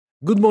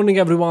Good morning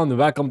everyone,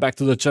 welcome back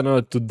to the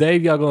channel. Today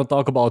we are going to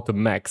talk about the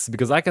MEX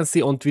because I can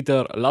see on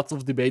Twitter lots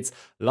of debates,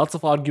 lots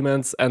of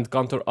arguments and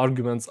counter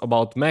arguments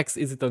about MEX.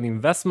 Is it an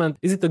investment?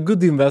 Is it a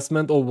good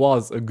investment or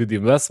was a good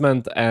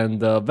investment?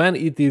 And when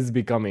it is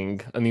becoming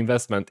an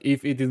investment,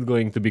 if it is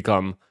going to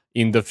become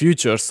in the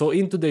future. So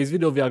in today's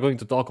video we are going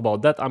to talk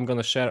about that. I'm going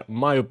to share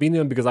my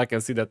opinion because I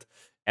can see that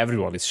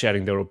everyone is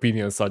sharing their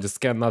opinions, so I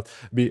just cannot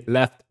be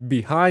left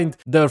behind.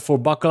 Therefore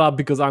buckle up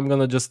because I'm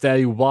going to just tell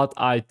you what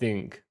I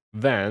think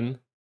when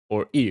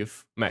or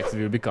if MEX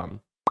will become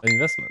an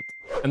investment.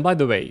 And by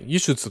the way, you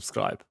should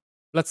subscribe.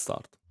 Let's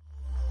start.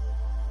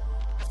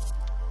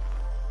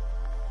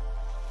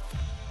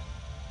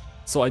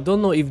 So I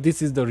don't know if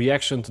this is the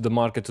reaction to the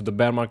market, to the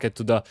bear market,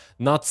 to the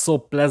not so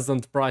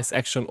pleasant price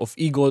action of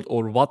EGLD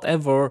or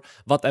whatever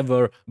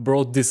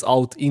brought this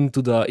out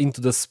into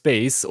the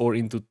space or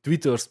into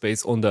Twitter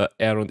space on the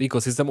Aeron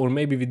ecosystem, or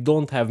maybe we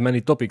don't have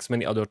many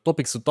other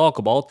topics to talk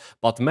about,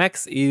 but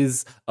MEX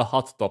is a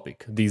hot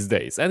topic these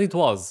days, and it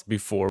was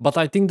before. But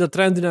I think the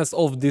trendiness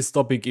of this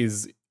topic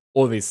is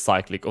always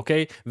cyclic,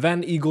 okay?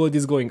 When EGLD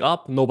is going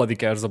up, nobody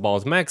cares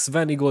about MEX.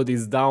 When EGLD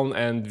is down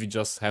and we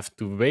just have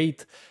to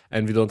wait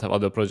and we don't have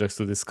other projects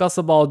to discuss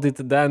about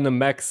it, then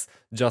MEX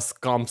just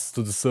comes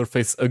to the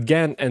surface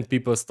again and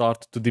people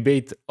start to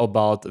debate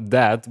about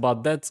that.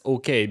 But that's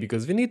okay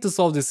because we need to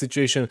solve this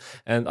situation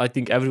and I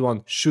think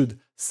everyone should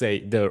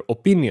say their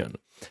opinion.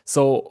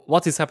 So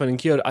what is happening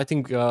here? I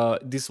think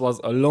this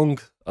was a long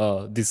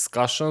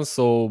discussion.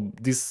 So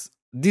this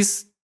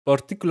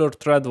particular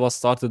thread was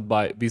started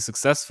by Be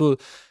Successful.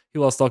 He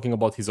was talking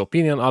about his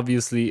opinion,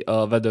 obviously,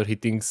 whether he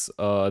thinks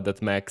that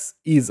MEX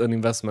is an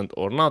investment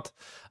or not.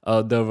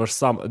 There were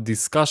some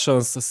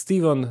discussions.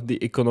 Steven, the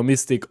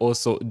economistic,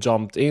 also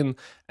jumped in,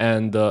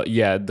 and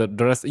yeah, the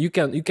rest you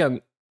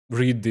can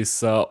read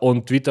this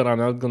on Twitter. I'm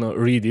not gonna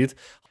read it.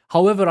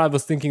 However, I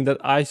was thinking that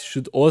I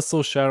should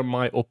also share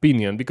my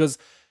opinion because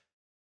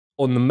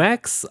on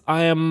MEX,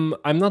 I'm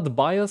not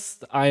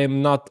biased, I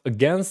am not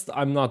against,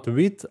 I'm not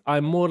with,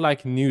 I'm more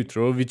like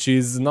neutral, which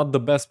is not the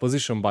best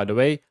position, by the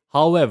way.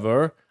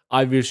 However,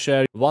 I will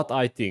share what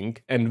I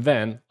think and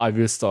when I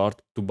will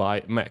start to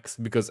buy MEX,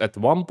 because at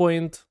one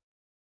point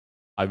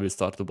I will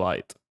start to buy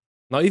it.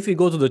 Now, if we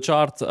go to the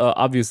chart,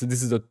 obviously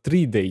this is a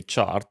 3-day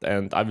chart,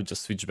 and I will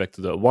just switch back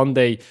to the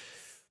 1-day.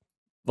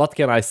 What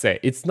can I say?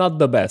 It's not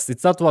the best.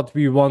 It's not what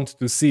we want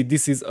to see.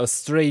 This is a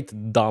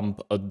straight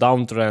dump, a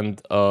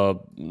downtrend,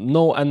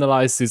 no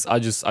analysis. I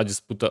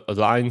just put a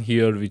line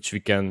here which we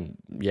can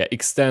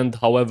extend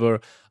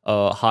however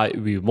high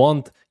we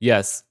want.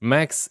 Yes,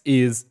 MEX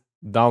is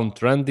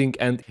downtrending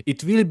and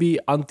it will be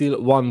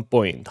until one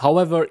point.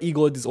 However,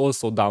 EGLD is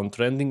also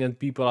downtrending and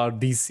people are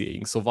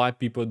DCAing. So why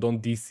people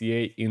don't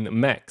DCA in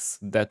MEX?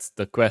 That's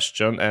the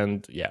question,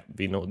 and yeah,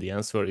 we know the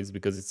answer is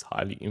because it's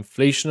highly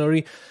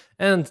inflationary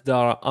and there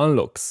are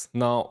unlocks.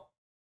 Now,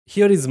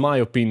 here is my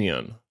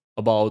opinion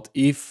about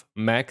if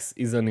MEX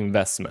is an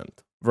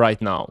investment right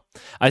now.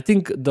 I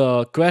think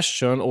the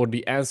question or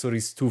the answer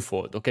is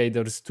twofold. Okay,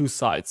 there's two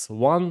sides.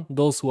 One,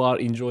 those who are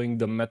enjoying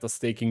the meta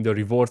staking, the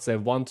rewards,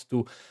 and want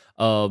to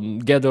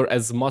gather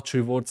as much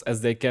rewards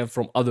as they can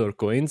from other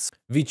coins,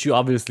 which you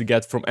obviously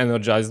get from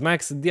Energized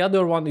MEX. The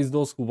other one is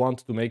those who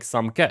want to make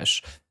some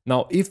cash.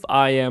 Now, if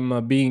I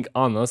am being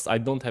honest, I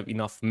don't have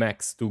enough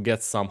MEX to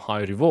get some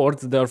high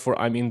rewards, therefore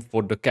I'm in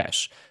for the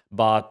cash.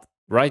 But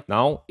right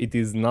now, it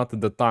is not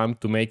the time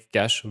to make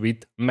cash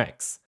with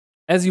MEX.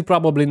 As you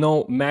probably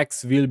know,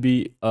 MEX will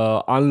be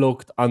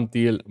unlocked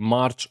until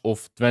March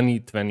of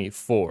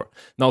 2024.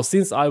 Now,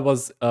 since I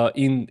was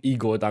in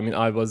EGLD, I mean,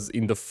 I was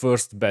in the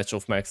first batch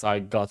of MEX, I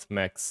got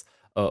MEX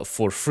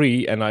for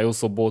free, and I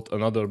also bought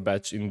another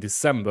batch in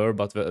December,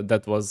 but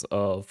that was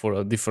for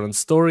a different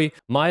story.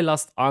 My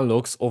last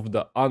unlocks of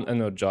the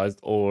unenergized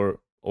or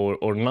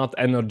not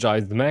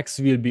energized MEX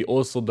will be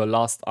also the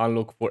last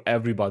unlock for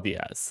everybody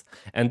else.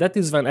 And that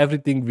is when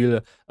everything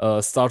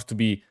will start to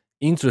be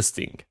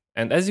interesting.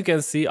 And as you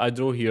can see, I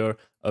draw here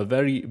a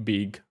very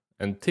big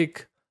and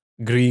thick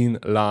green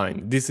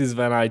line. This is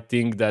when I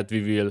think that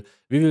we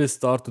will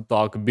start to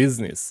talk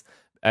business.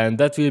 And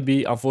that will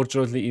be,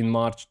 unfortunately, in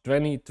March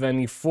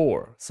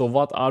 2024. So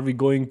what are we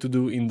going to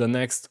do in the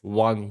next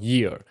 1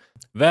 year?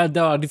 Well,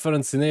 there are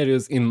different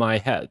scenarios in my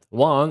head.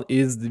 One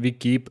is we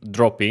keep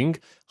dropping.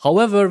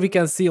 However, we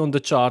can see on the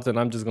chart, and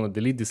I'm just going to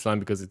delete this line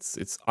because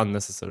it's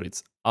unnecessary.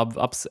 It's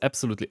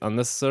absolutely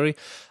unnecessary.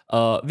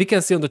 We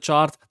can see on the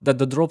chart that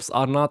the drops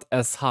are not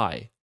as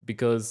high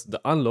because the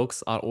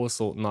unlocks are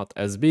also not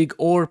as big,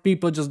 or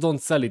people just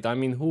don't sell it. I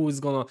mean, who is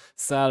gonna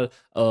sell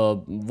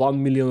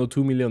 1 million or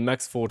 2 million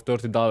MEX for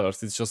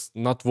 $30? It's just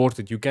not worth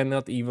it. You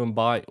cannot even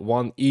buy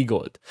one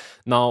EGLD.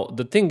 Now,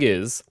 the thing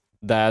is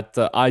that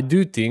I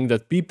do think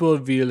that people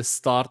will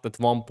start at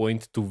one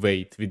point to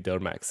wait with their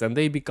MEX and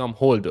they become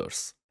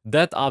holders.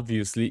 That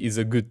obviously is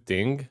a good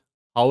thing.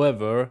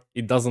 However,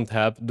 it doesn't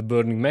have the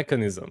burning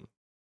mechanism.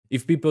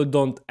 if people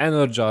don't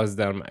energize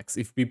their max,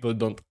 if people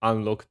don't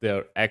unlock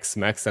their X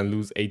max and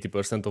lose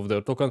 80% of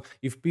their token,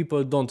 if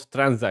people don't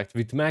transact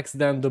with max,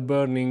 then the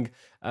burning,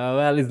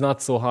 well, is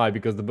not so high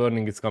because the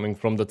burning is coming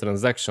from the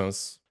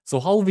transactions. So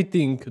how we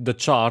think the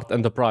chart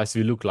and the price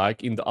will look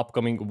like in the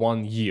upcoming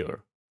 1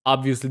 year?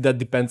 Obviously, that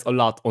depends a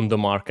lot on the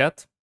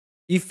market.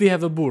 If we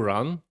have a bull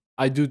run,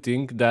 I do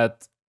think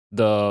that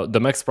the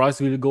MEX price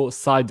will go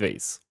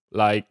sideways,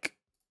 like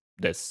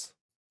this.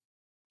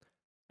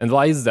 And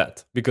why is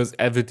that? Because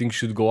everything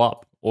should go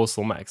up,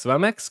 also MEX. Well,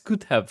 MEX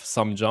could have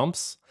some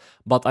jumps,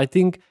 but I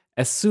think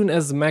as soon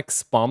as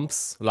MEX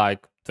pumps,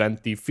 like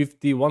 20,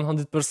 50,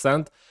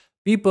 100%,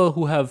 people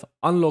who have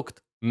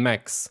unlocked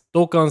MEX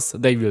tokens,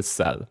 they will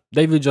sell.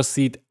 They will just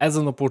see it as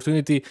an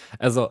opportunity,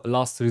 as a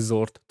last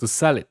resort to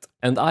sell it.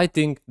 And I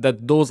think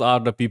that those are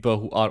the people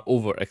who are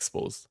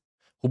overexposed,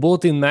 who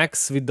bought in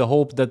MEX with the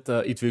hope that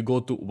it will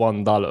go to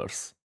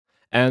 $1.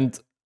 And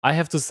I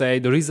have to say,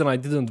 the reason I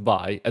didn't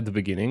buy at the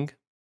beginning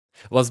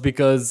was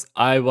because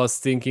I was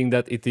thinking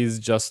that it is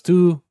just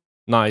too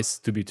nice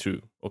to be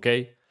true,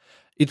 okay?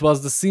 It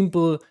was the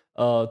simple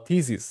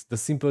thesis, the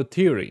simple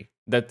theory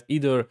that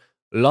either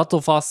a lot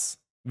of us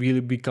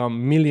will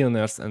become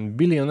millionaires and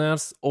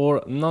billionaires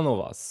or none of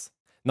us.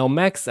 Now,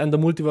 MEX and the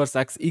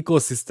multiversx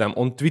ecosystem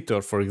on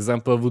Twitter, for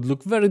example, would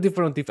look very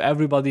different if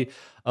everybody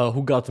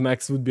who got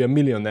MEX would be a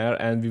millionaire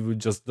and we would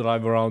just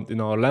drive around in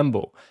our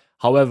Lambo.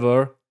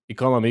 However,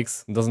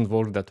 economics doesn't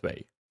work that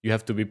way. You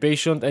have to be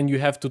patient and you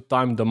have to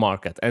time the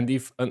market. And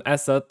if an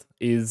asset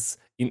is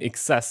in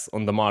excess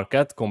on the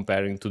market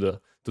comparing to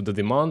the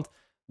demand,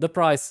 the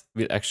price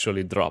will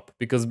actually drop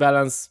because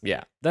balance,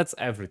 yeah, that's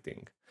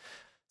everything.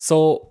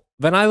 So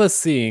when I was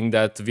seeing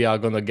that we are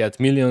gonna get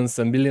millions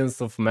and billions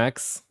of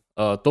MEX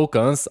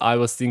tokens, I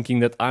was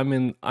thinking that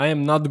I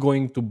am not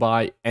going to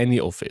buy any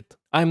of it.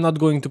 I'm not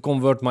going to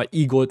convert my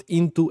EGLD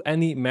into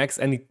any MEX,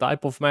 any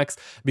type of MEX,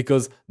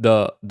 because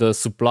the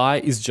supply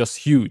is just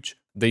huge.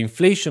 The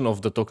inflation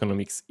of the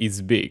tokenomics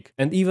is big.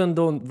 And even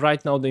though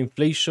right now the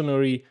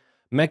inflationary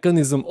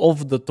mechanism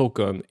of the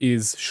token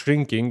is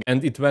shrinking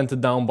and it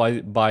went down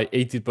by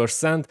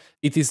 80%,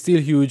 it is still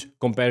huge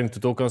comparing to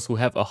tokens who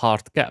have a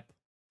hard cap.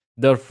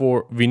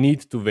 Therefore, we need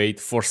to wait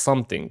for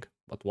something.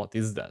 But what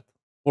is that?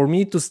 For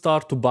me to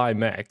start to buy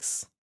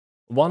MEX,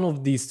 one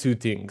of these two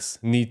things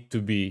need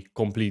to be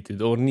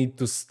completed or need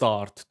to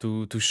start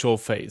to show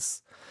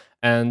face.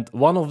 And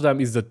one of them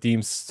is the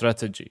team's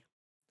strategy.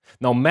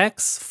 Now,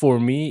 MEX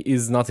for me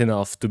is not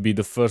enough to be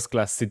the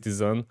first-class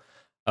citizen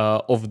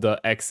of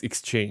the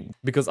xexchange,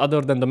 because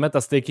other than the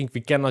meta staking,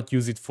 we cannot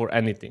use it for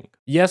anything.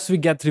 Yes, we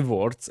get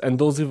rewards, and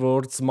those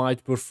rewards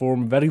might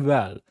perform very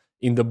well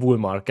in the bull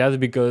market,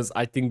 because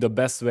I think the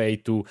best way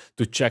to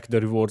check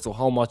the rewards or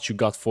how much you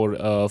got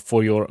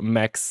for your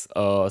MEX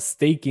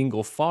staking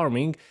or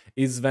farming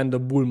is when the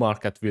bull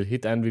market will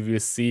hit, and we will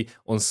see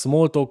on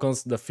small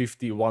tokens the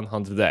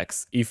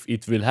 50-100x. If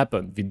it will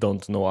happen, we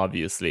don't know,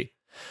 obviously.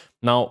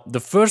 Now, the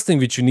first thing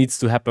which needs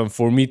to happen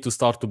for me to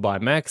start to buy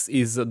MEX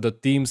is the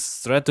team's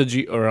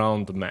strategy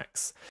around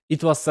MEX.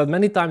 It was said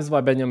many times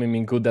by Benjamin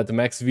Minku that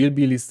MEX will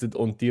be listed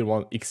on tier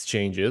 1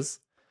 exchanges,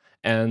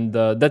 and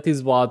that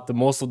is what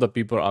most of the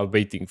people are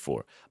waiting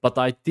for. But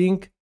I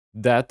think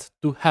that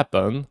to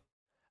happen,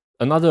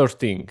 another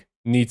thing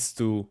needs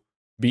to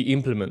be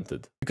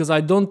implemented. Because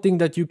I don't think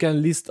that you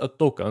can list a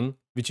token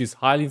which is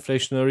highly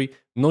inflationary,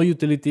 no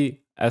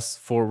utility as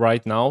for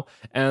right now,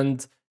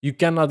 and you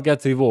cannot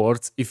get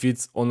rewards if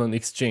it's on an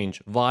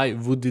exchange. Why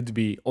would it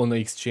be on an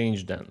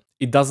exchange then?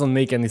 It doesn't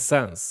make any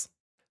sense.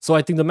 So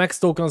I think the MEX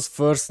tokens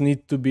first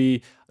need to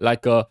be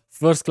like a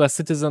first-class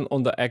citizen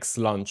on the X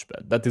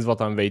launchpad. That is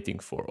what I'm waiting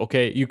for.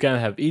 Okay, you can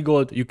have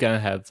EGLD, you can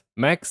have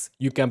MEX,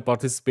 you can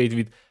participate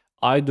with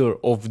either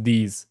of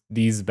these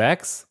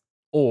backs,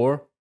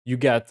 or you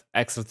get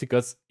extra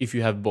tickets if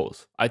you have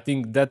both. I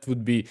think that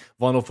would be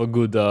one of the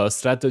good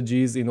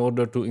strategies in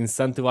order to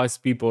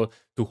incentivize people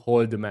to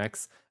hold the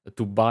MEX,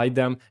 to buy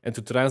them and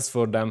to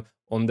transfer them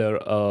on their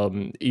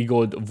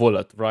EGLD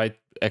wallet, right?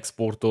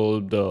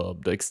 Exportal,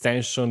 the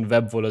extension,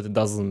 web wallet, it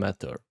doesn't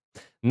matter.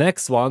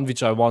 Next one,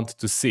 which I want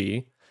to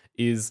see,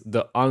 is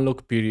the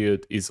unlock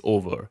period is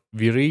over.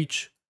 We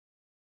reach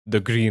the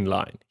green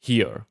line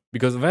here,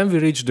 because when we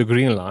reach the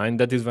green line,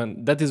 that is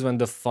when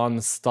the fun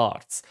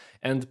starts.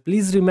 And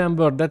please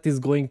remember that is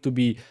going to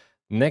be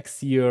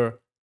next year,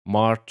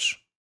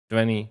 March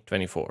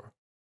 2024.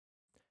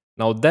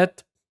 Now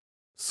that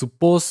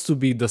supposed to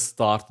be the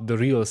start, the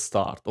real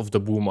start of the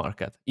bull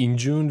market. In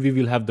June, we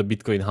will have the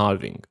Bitcoin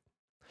halving.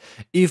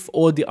 If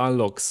all the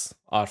unlocks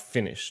are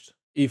finished,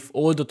 if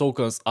all the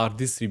tokens are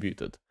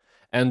distributed,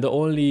 and the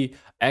only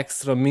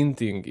extra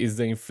minting is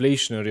the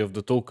inflationary of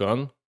the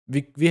token,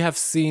 we have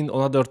seen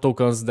on other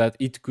tokens that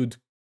it could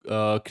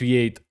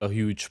create a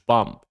huge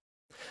pump.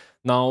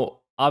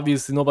 Now,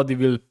 obviously, nobody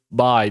will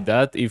buy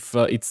that if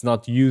it's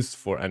not used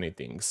for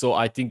anything. So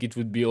I think it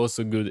would be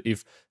also good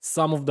if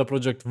some of the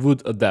project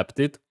would adapt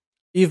it,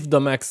 if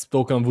the MEX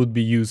token would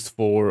be used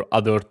for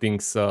other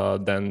things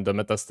than the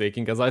meta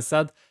staking, as I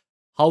said.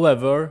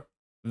 However,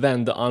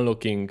 when the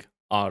unlocking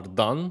are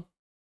done,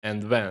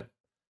 and when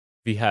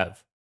we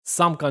have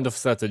some kind of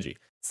strategy,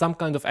 some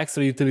kind of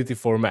extra utility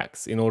for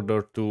MEX in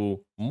order to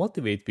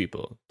motivate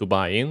people to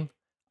buy in,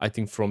 I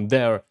think from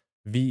there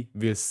we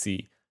will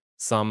see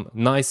some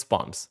nice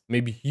pumps,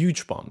 maybe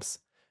huge pumps,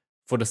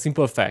 for the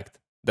simple fact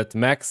that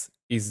MEX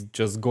is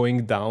just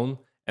going down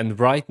and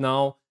right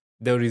now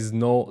there is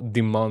no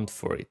demand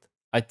for it.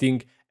 I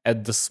think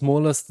at the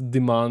smallest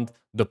demand,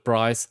 the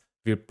price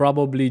will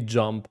probably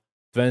jump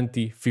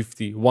 20,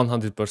 50,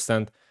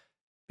 100%,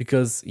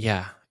 because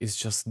yeah, it's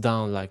just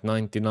down like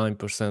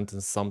 99%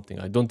 and something.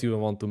 I don't even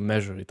want to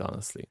measure it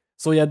honestly.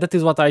 So yeah, that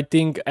is what I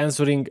think,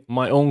 answering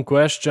my own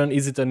question.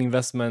 Is it an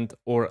investment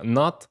or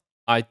not?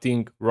 I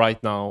think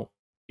right now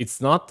it's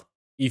not.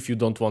 If you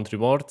don't want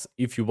rewards,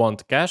 if you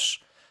want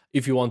cash,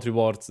 if you want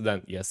rewards,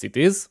 then yes, it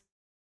is.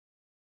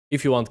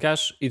 If you want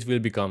cash, it will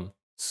become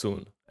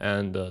soon.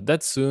 And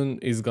that soon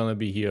is gonna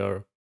be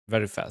here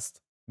very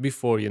fast,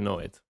 before you know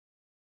it.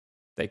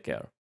 Take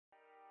care.